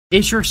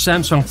Is your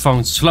Samsung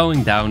phone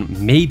slowing down?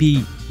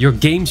 Maybe your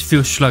games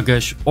feel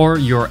sluggish or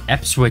your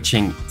app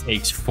switching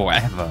takes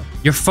forever.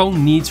 Your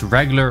phone needs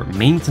regular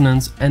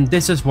maintenance, and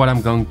this is what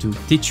I'm going to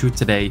teach you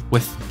today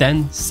with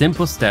 10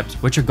 simple steps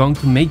which are going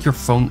to make your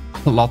phone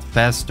a lot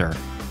faster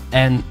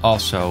and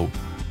also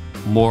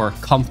more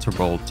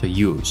comfortable to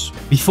use.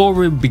 Before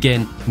we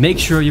begin, make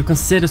sure you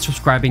consider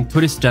subscribing to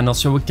this channel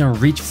so we can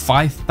reach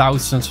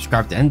 5,000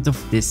 subscribers at the end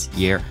of this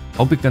year.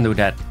 Hope we can do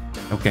that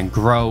and we can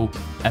grow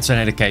as an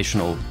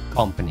educational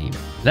company.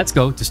 Let's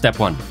go to step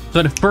 1.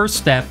 So the first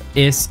step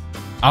is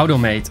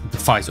automate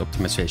device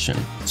optimization.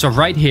 So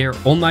right here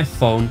on my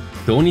phone,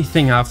 the only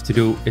thing I have to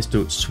do is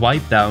to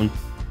swipe down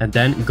and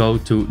then go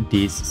to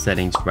these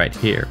settings right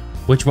here,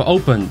 which will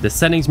open the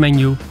settings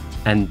menu.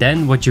 And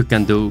then what you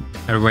can do,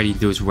 I already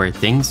do weird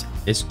things,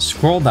 is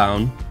scroll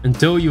down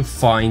until you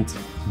find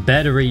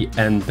battery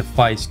and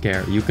device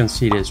care. You can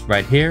see this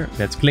right here.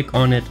 Let's click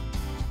on it.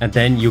 And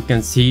then you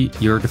can see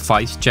your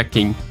device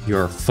checking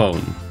your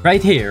phone.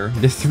 Right here,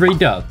 the 3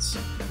 dots,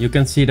 you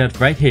can see that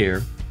right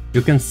here.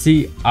 You can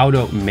see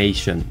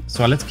automation.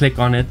 So let's click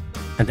on it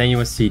and then you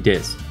will see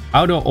this.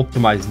 Auto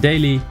optimize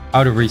daily,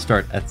 auto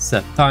restart at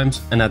set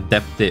times, and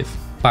adaptive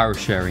power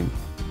sharing.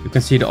 You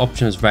can see the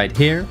options right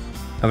here.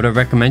 And what I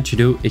recommend you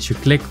do is you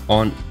click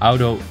on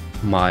auto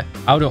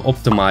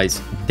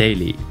optimize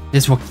daily.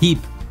 This will keep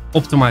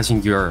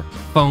optimizing your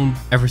phone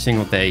every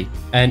single day.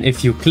 And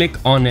if you click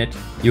on it,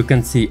 you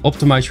can see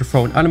optimize your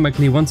phone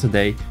automatically once a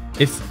day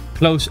if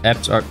close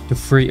apps are to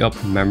free up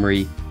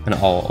memory and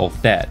all of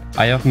that.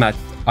 I have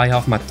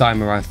my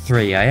time around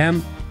 3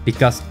 AM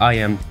because I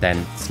am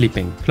then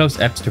sleeping. Close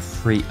apps to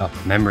free up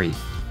memory.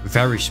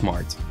 Very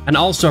smart. And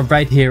also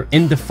right here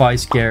in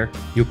device care,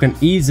 you can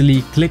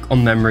easily click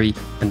on memory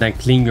and then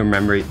clean your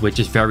memory, which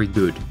is very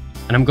good.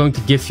 And I'm going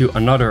to give you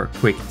another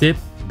quick tip,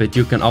 but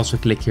you can also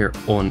click here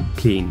on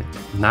clean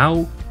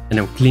now and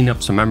it will clean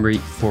up some memory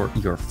for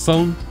your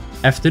phone.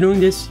 After doing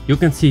this, you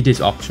can see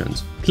these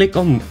options. Click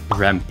on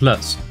RAM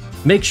Plus.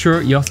 Make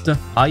sure you have the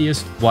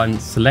highest one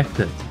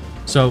selected.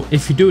 So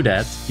if you do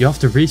that, you have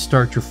to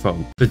restart your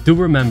phone. But do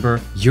remember,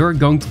 you're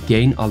going to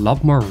gain a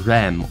lot more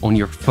RAM on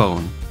your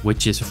phone,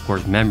 which is of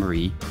course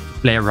memory to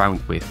play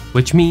around with,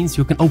 which means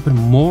you can open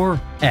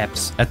more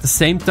apps at the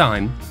same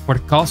time for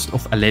the cost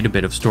of a little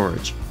bit of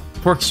storage.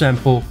 For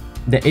example,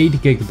 the 8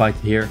 GB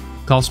here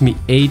costs me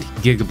 8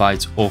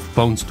 GB of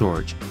phone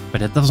storage,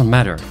 but that doesn't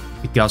matter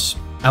because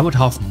I would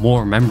have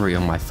more memory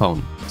on my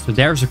phone. So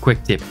there's a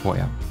quick tip for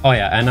you. Oh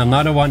yeah, and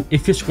another one,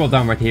 if you scroll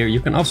down right here, you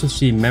can also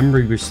see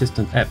memory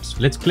resistant apps.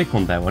 Let's click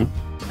on that one.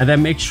 And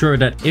then make sure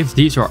that if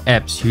these are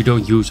apps you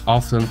don't use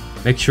often,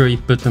 make sure you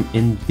put them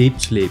in deep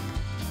sleep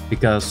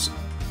because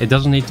it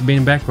doesn't need to be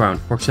in the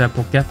background. For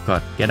example,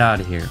 CapCut, get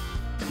out of here.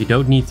 You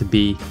don't need to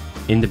be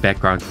in the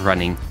background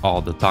running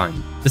all the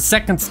time. The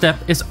second step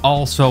is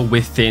also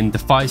within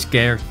device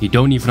care. You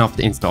don't even have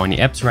to install any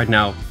apps right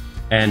now.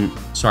 And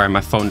sorry, my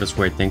phone does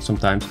weird things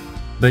sometimes,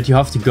 but you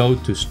have to go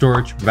to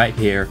storage right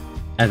here.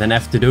 And then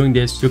after doing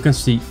this, you can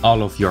see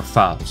all of your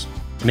files.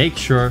 Make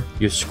sure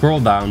you scroll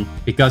down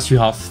because you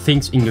have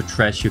things in your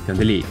trash you can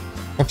delete.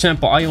 For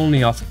example, I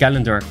only have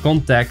calendar and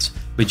contacts,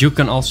 but you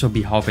can also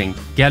be having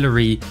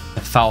gallery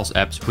and files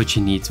apps which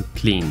you need to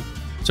clean.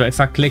 So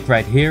if I click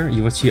right here,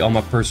 you will see all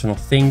my personal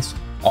things,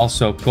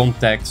 also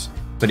contacts.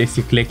 But if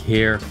you click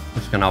here,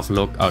 just gonna have a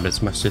look. Oh,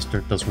 that's my sister,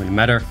 doesn't really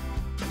matter.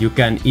 You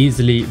can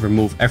easily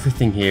remove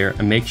everything here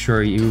and make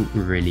sure you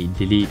really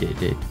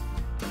deleted it.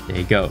 There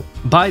you go.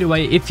 By the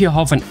way, if you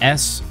have an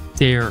S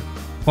tier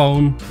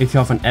phone, if you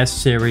have an S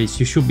series,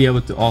 you should be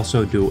able to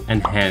also do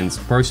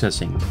enhanced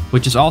processing,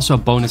 which is also a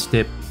bonus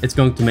tip. It's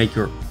going to make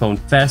your phone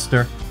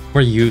faster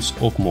for use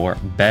of more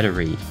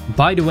battery.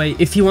 By the way,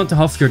 if you want to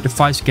have your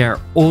device care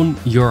on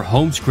your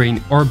home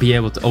screen or be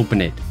able to open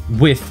it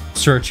with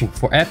searching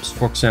for apps,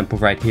 for example,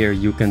 right here,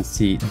 you can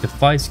see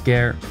device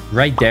care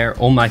right there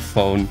on my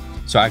phone.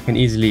 So I can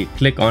easily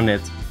click on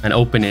it and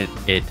open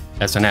it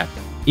as an app.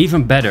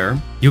 Even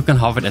better, you can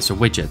have it as a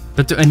widget.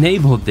 But to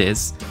enable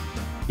this,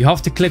 you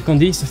have to click on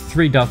these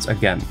 3 dots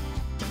again,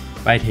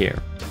 right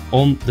here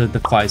on the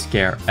device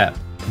care app.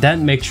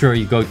 Then make sure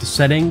you go to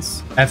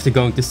settings. After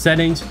going to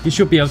settings, you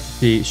should be able to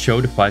see show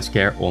device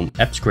care on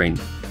app screen.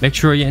 Make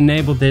sure you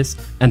enable this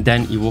and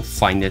then you will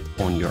find it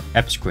on your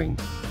app screen,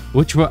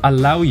 which will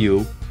allow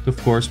you to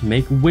of course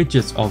make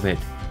widgets of it.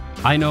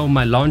 I know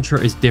my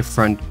launcher is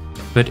different,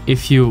 but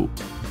if you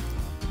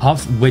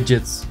have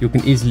widgets, you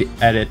can easily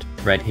add it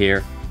right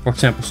here. For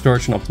example,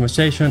 storage and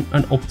optimization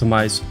and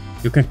optimize.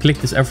 You can click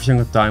this every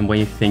single time when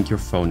you think your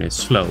phone is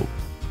slow.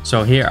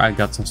 So here I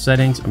got some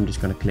settings. I'm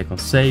just gonna click on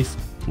save.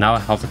 Now I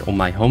have it on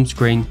my home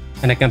screen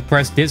and I can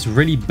press this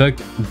really big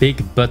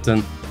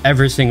button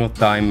every single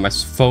time my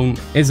phone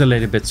is a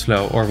little bit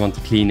slow or want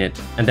to clean it,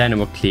 and then it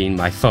will clean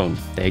my phone.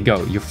 There you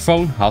go, your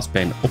phone has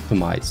been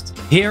optimized.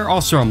 Here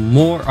also are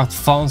more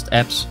advanced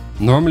apps,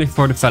 normally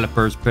for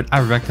developers, but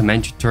I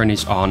recommend you turn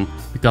this on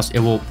because it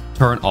will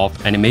turn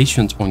off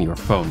animations on your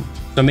phone.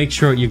 So make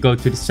sure you go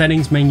to the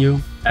settings menu.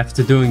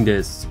 After doing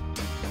this,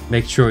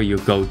 make sure you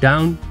go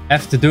down.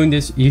 After doing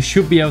this, you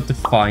should be able to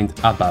find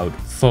About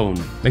Phone.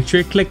 Make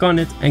sure you click on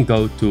it and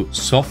go to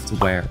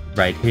Software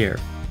right here.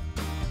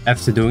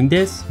 After doing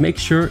this, make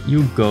sure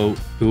you go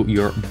to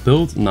your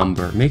build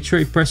number. Make sure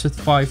you press it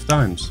 5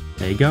 times.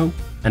 There you go.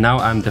 And now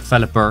I'm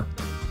developer.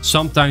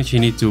 Sometimes you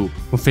need to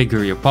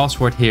configure your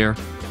password here,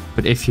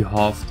 but if you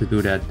have to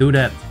do that, do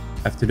that.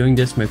 After doing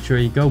this, make sure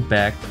you go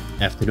back.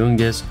 After doing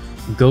this,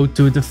 go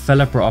to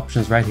developer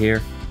options right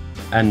here.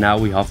 And now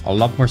we have a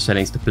lot more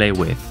settings to play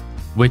with,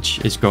 which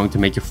is going to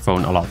make your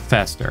phone a lot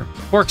faster.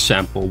 For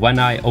example, when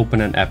I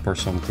open an app or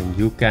something,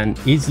 you can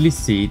easily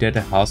see that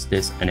it has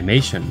this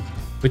animation,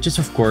 which is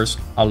of course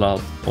a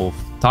lot of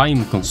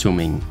time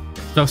consuming.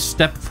 So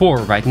step 4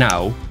 right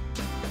now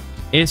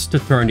is to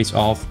turn these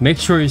off. Make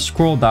sure you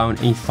scroll down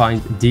and find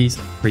these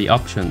 3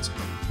 options: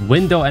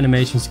 window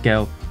animation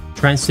scale,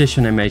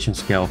 transition animation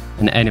scale,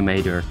 and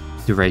animator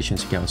duration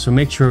scale. So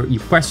make sure you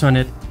press on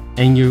it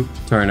and you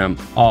turn them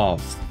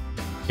off.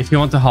 If you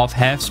want to have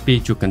half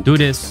speed, you can do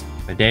this.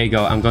 But there you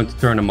go. I'm going to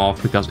turn them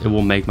off because it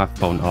will make my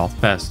phone a lot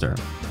faster.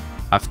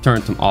 I've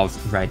turned them off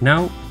right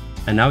now.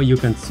 And now you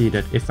can see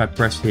that if I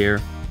press here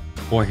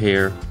or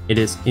here, it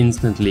is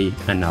instantly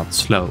and not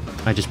slow.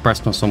 I just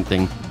pressed on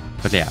something,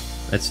 but yeah,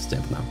 that's a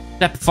step now.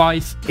 Step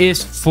 5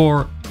 is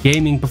for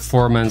gaming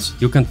performance.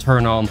 You can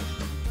turn on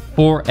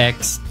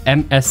 4x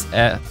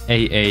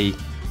MSAA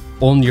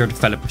on your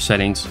developer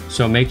settings.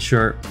 So make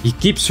sure you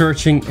keep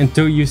searching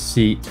until you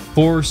see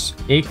Force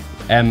X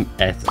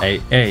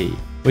MSAA,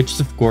 which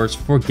is of course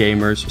for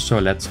gamers, so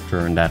let's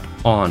turn that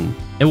on.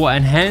 It will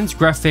enhance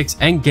graphics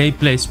and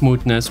gameplay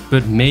smoothness,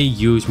 but may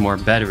use more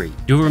battery.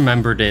 Do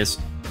remember this,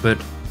 but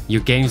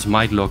your games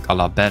might look a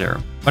lot better.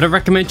 What I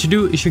recommend you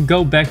do is you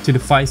go back to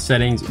device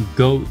settings,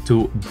 go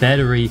to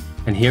battery,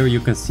 and here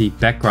you can see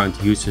background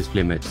usage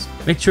limits.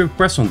 Make sure you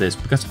press on this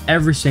because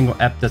every single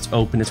app that's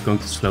open is going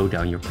to slow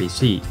down your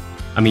PC.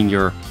 I mean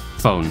your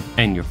phone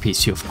and your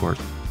PC of course.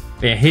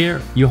 But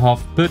here you have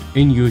put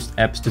unused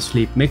apps to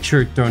sleep. Make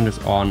sure you turn this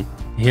on.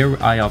 Here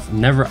I have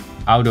never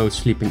auto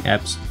sleeping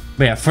apps.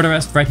 But yeah, for the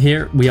rest right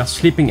here we have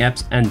sleeping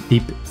apps and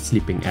deep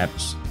sleeping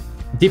apps.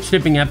 Deep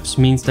sleeping apps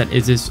means that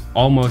it is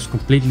almost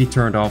completely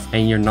turned off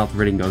and you're not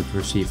really going to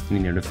receive any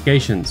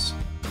notifications.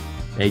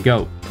 There you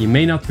go. You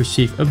may not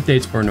receive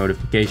updates or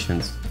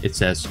notifications. It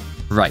says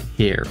right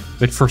here.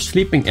 But for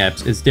sleeping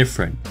apps it's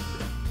different.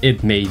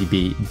 It may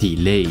be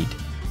delayed.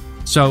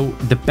 So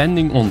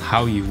depending on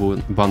how you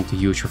would want to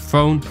use your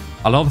phone,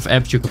 a lot of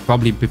apps you could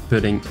probably be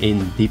putting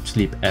in deep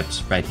sleep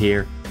apps right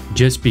here,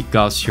 just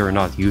because you're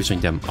not using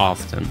them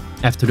often.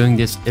 After doing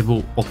this, it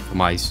will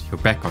optimize your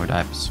background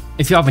apps.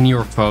 If you have a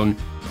newer phone,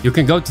 you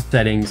can go to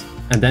settings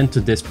and then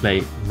to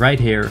display right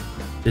here.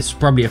 This is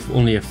probably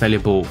only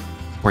available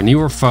for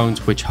newer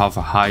phones which have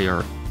a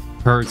higher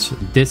hertz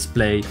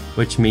display,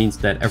 which means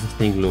that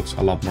everything looks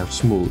a lot more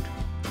smooth.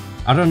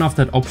 I don't have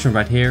that option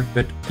right here,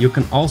 but you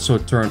can also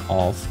turn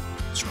off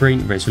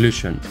screen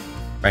resolution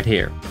right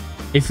here.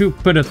 If you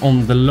put it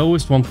on the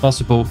lowest one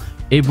possible,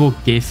 it will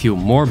give you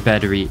more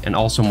battery and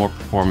also more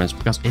performance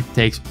because it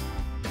takes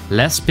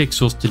less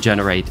pixels to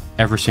generate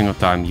every single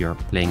time you're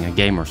playing a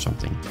game or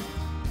something.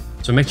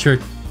 So make sure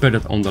to put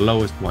it on the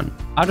lowest one.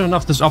 I don't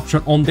have this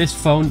option on this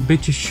phone,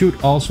 but you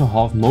should also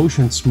have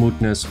motion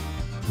smoothness,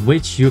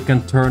 which you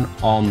can turn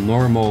on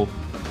normal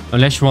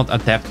unless you want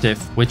adaptive,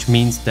 which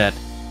means that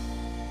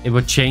it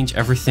will change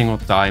every single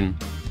time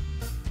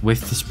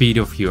with the speed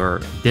of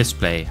your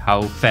display,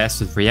 how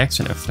fast it reacts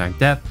and everything like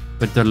that.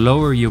 But the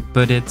lower you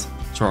put it,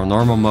 so on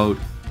normal mode,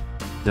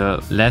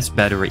 the less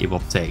battery it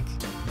will take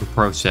to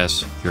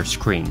process your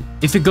screen.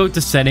 If you go to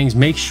settings,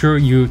 make sure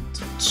you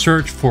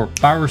search for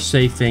power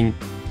saving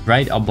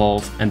right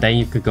above, and then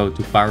you could go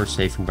to power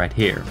saving right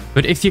here.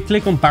 But if you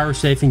click on power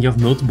saving, you have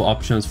multiple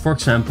options. For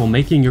example,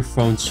 making your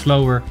phone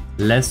slower,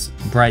 less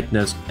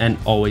brightness, and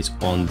always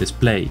on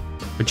display.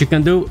 What you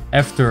can do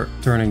after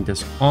turning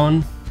this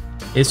on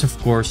is of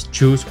course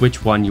choose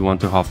which one you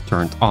want to have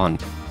turned on.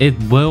 It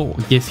will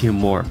give you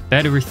more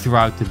battery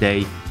throughout the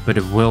day, but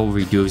it will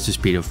reduce the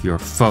speed of your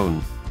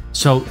phone.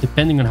 So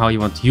depending on how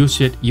you want to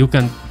use it, you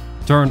can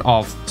turn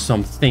off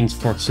some things.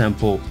 For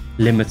example,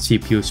 limit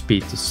CPU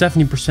speed to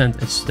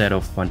 70% instead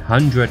of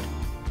 100,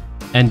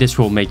 and this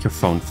will make your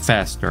phone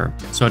faster.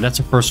 So that's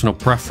a personal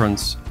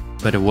preference,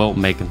 but it will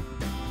make it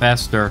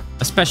faster,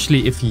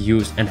 especially if you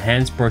use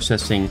enhanced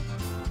processing,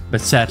 but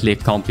sadly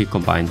it can't be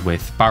combined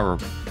with power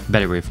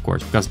battery of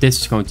course, because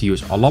this is going to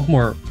use a lot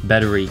more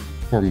battery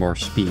for more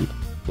speed,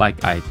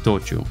 like I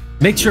told you.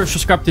 Make sure to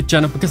subscribe to the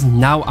channel because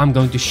now I'm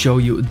going to show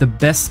you the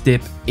best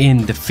tip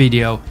in the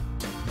video.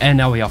 And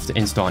now we have to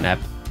install an app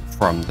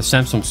from the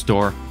Samsung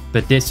store,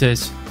 but this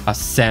is a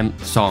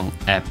Samsung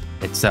app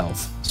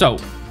itself. So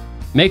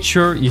make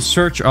sure you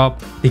search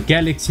up the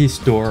Galaxy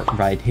Store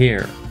right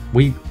here.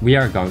 We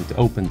are going to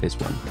open this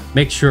one.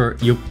 Make sure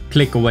you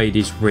click away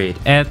these weird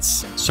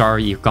ads.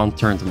 Sorry, you can't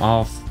turn them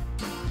off.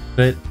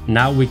 But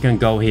now we can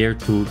go here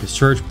to the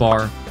search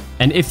bar.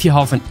 And if you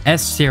have an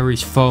S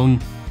series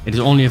phone, It is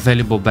only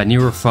available by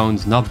newer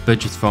phones, not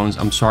budget phones.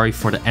 I'm sorry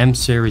for the M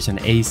series and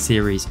A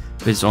series,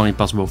 but it's only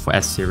possible for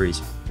S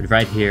series. But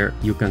right here,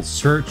 you can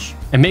search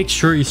and make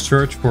sure you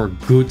search for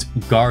good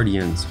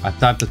guardians. I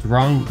typed it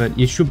wrong, but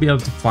you should be able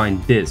to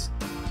find this.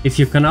 If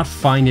you cannot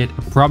find it,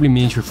 it probably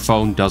means your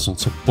phone doesn't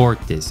support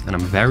this. And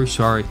I'm very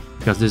sorry,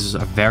 because this is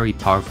a very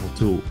powerful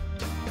tool.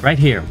 Right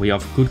here, we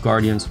have Good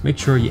Guardians. Make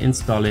sure you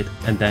install it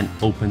and then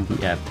open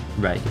the app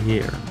right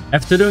here.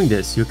 After doing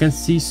this, you can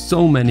see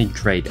so many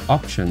great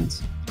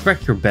options.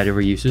 Track your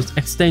battery usage,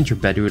 extend your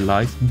battery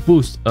life,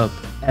 boost up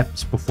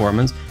app's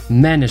performance,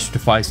 manage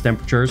device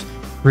temperatures,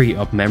 free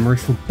up memory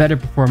for better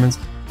performance,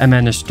 and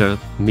manage the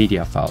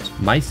media files.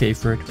 My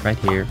favorite right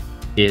here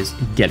is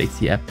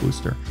Galaxy App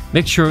Booster.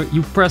 Make sure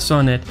you press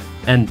on it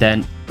and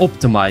then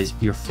optimize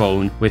your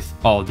phone with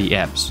all the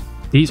apps.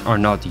 These are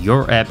not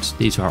your apps,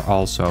 these are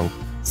also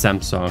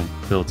Samsung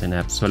built-in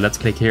apps. So let's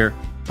click here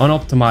on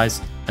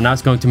optimize, and now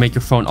it's going to make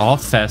your phone a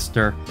lot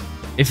faster.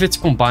 If it's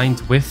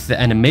combined with the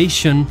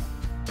animation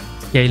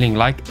scaling,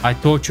 like I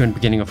told you in the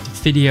beginning of the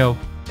video,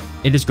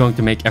 it is going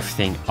to make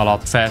everything a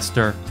lot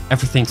faster.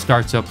 Everything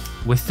starts up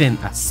within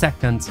a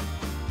second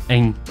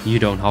and you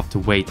don't have to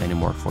wait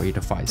anymore for your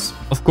device.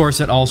 Of course,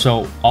 it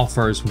also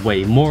offers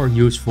way more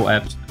useful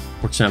apps.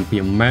 For example,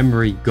 a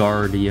memory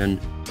guardian.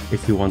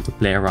 If you want to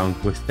play around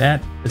with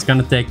that, it's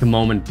gonna take a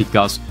moment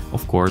because,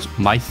 of course,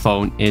 my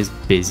phone is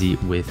busy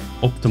with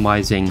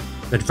optimizing.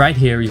 But right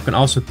here, you can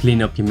also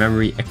clean up your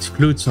memory,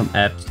 exclude some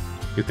apps.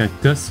 You can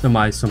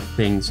customize some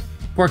things.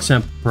 For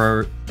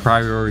example,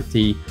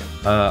 priority.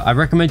 I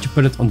recommend you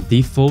put it on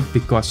default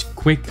because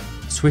quick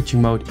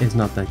switching mode is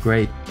not that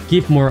great.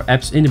 Keep more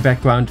apps in the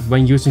background.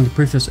 When using the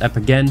previous app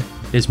again,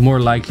 it is more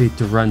likely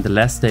to run the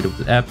last state of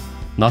the app,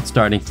 not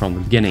starting from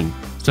the beginning.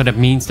 So that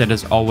means that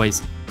it's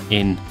always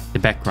in the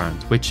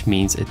background, which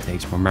means it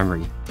takes more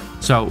memory.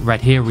 So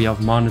right here we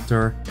have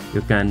monitor.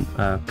 You can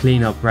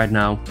clean up right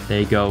now.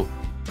 There you go.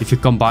 If you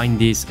combine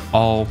these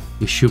all,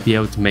 you should be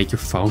able to make your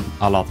phone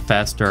a lot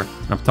faster.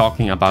 I'm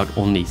talking about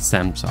only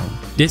Samsung.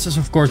 This is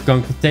of course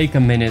going to take a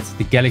minute,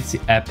 the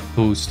Galaxy App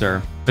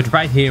Booster. But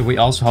right here we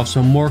also have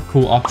some more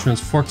cool options.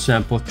 For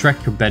example,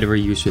 track your battery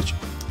usage.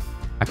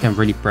 I can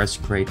really press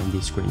great on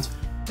these screens.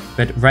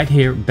 But right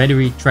here,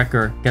 battery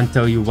tracker can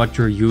tell you what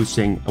you're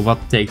using, what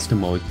takes the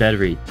most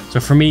battery.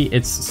 So for me,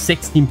 it's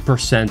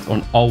 16%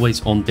 on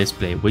always on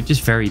display, which is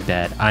very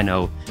bad, I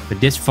know. But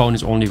this phone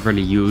is only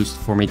really used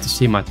for me to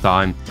see my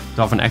time,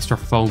 to have an extra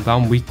phone while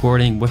I'm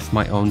recording with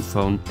my own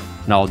phone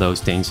and all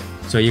those things.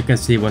 So you can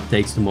see what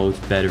takes the most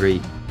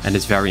battery, and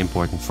it's very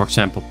important. For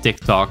example,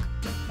 TikTok,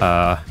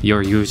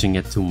 you're using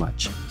it too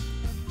much.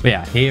 But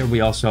yeah, here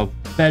we also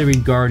battery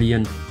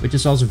guardian, which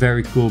is also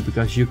very cool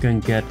because you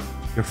can get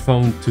your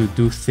phone to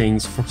do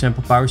things, for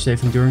example, power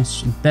saving during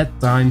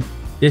bedtime.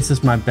 This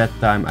is my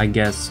bedtime, I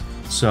guess.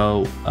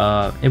 So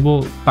it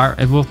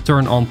will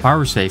turn on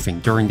power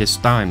saving during this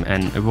time,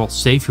 and it will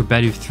save your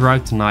battery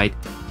throughout the night,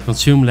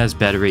 consume less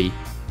battery.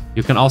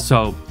 You can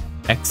also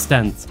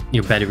extend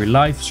your battery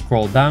life.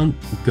 Scroll down,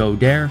 go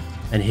there,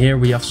 and here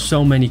we have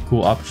so many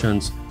cool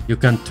options. You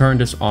can turn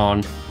this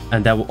on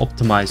and that will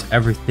optimize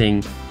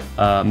everything.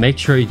 Make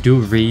sure you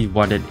do read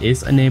what it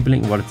is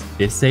enabling, what it's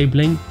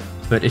disabling.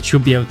 But it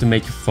should be able to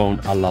make your phone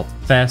a lot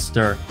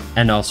faster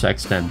and also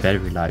extend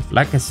battery life.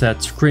 Like I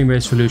said, screen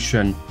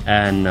resolution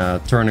and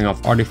turning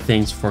off other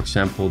things, for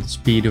example, the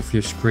speed of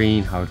your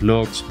screen, how it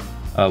looks.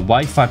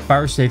 Wi-Fi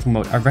power saving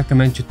mode, I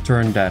recommend you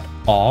turn that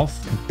off.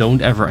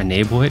 Don't ever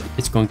enable it.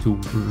 It's going to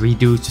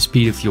reduce the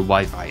speed of your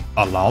Wi-Fi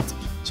a lot,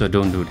 so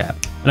don't do that.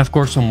 And of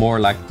course, some more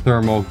like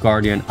thermal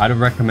guardian. I don't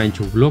recommend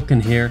you look in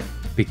here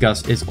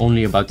because it's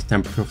only about the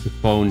temperature of your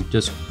phone.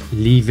 Just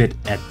leave it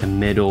at the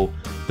middle.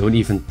 Don't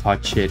even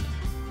touch it.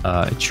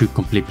 It should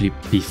completely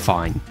be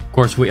fine. Of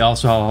course, we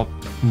also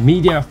have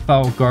media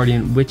file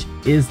guardian, which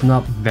is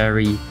not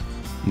very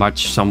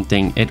much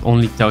something. It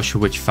only tells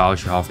you which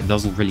files you have. It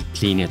doesn't really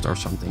clean it or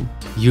something.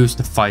 Use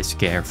the device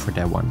care for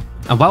that one.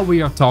 And while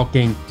we are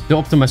talking, the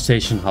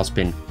optimization has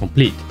been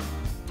complete.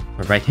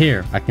 But right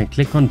here, I can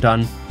click on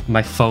done.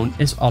 My phone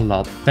is a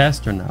lot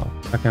faster now.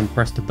 If I can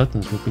press the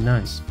buttons, would be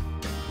nice.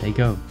 There you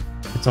go.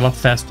 It's a lot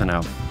faster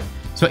now.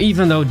 So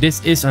even though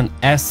this is an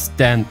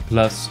S10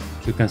 Plus,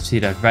 you can see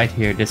that right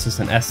here, this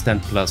is an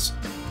S10 Plus.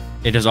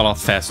 It is a lot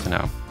faster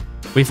now.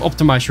 We've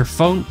optimized your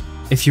phone.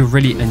 If you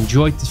really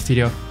enjoyed this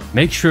video,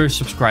 make sure you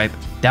subscribe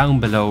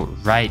down below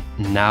right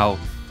now.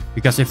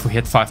 Because if we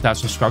hit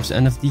 5,000 subscribers at the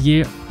end of the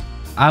year,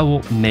 I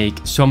will make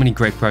so many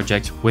great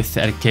projects with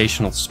the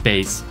educational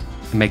space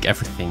and make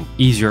everything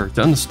easier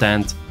to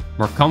understand,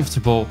 more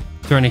comfortable,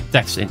 turning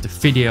text into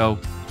video.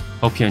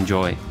 Hope you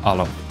enjoy all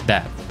of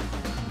that.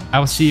 I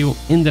will see you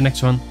in the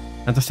next one,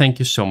 and thank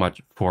you so much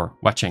for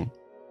watching.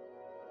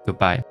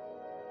 Goodbye.